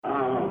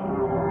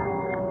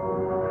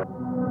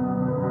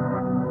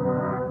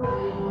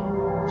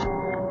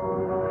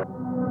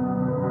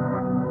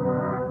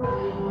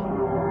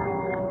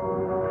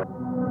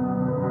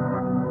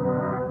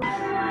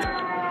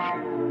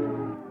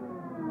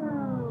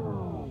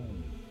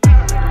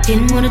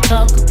Didn't wanna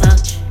talk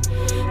about you,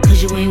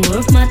 cause you ain't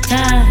worth my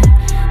time.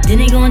 Then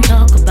they gon'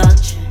 talk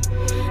about you.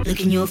 Look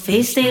in your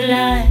face, they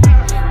lie.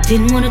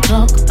 Didn't wanna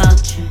talk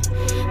about you,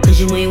 cause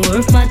you ain't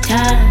worth my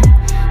time.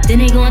 Then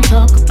they gon'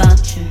 talk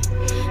about you.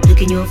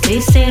 Look in your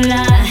face, they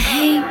lie. I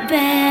hate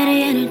bad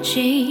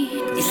energy.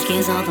 It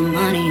scares all the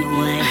money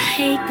away. I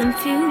hate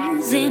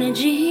confused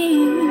energy.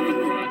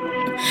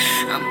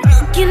 I'm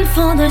looking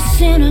for the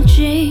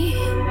synergy.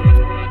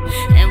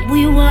 And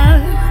we were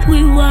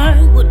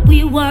what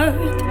we were.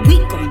 We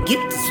gon' get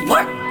this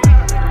work.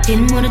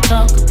 Didn't wanna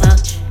talk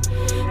about you,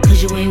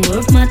 cause you ain't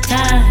worth my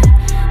time.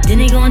 Then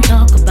they gon'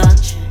 talk about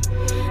you.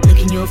 Look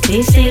in your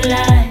face, they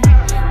lie.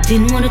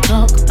 Didn't wanna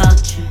talk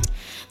about you,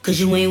 cause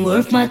you ain't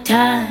worth my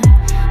time.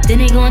 Then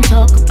they gon'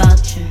 talk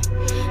about you.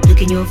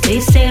 Look in your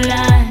face, they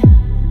lie.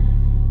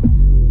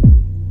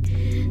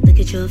 Look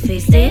at your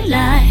face, they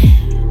lie.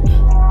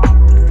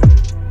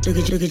 Look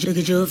at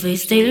your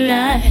face, they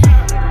lie.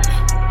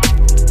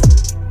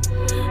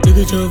 Look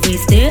at your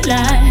face, they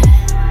lie.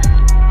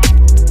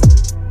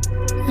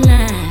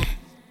 Lie.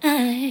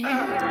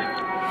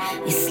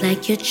 It's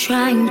like you're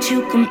trying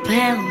to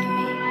compel me.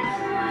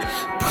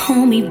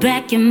 Pull me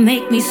back and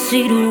make me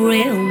see the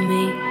real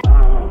me.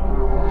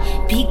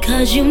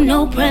 Because you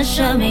know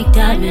pressure make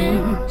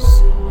diamonds.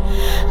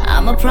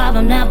 I'm a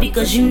problem now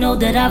because you know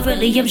that I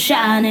really am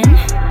shining.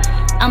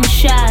 I'm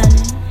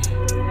shining,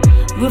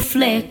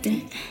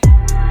 reflecting.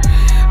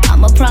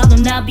 I'm a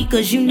problem now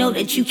because you know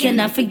that you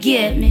cannot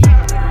forget me.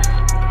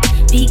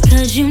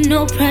 Because you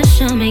know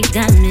pressure make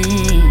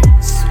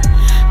diamonds.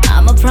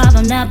 I'm a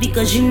problem now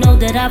because you know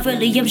that I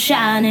really am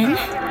shining.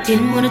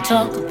 Didn't wanna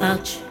talk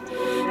about you,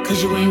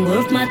 cause you ain't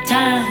worth my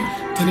time.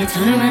 Then they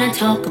turn around and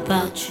talk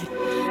about you.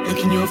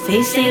 Look in your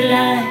face, they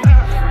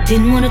lie.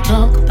 Didn't wanna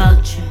talk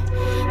about you,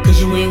 cause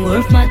you ain't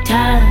worth my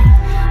time.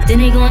 Then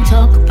they gon'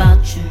 talk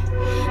about you.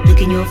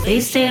 Look in your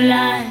face, they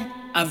lie.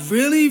 I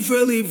really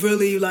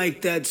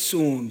like that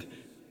song.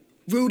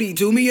 Rudy,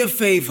 do me a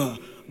favor.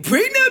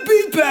 Bring that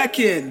beat back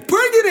in.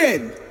 Bring it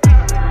in.